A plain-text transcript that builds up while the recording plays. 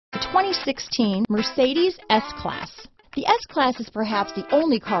2016 Mercedes S-Class. The S-Class is perhaps the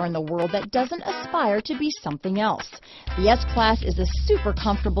only car in the world that doesn't aspire to be something else. The S-Class is a super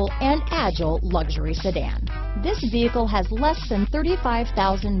comfortable and agile luxury sedan. This vehicle has less than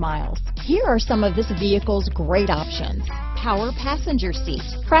 35,000 miles. Here are some of this vehicle's great options: power passenger seat,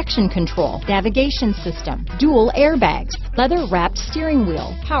 traction control, navigation system, dual airbags, leather-wrapped steering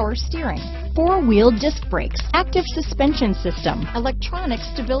wheel, power steering, four-wheel disc brakes, active suspension system, electronic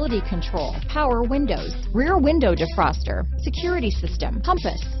stability control, power windows, rear window defroster, security system,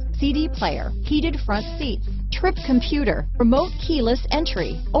 compass, CD player, heated front seats, trip computer, remote keyless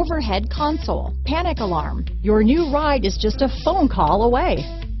entry, overhead console, panic alarm. Your new ride is just a phone call away.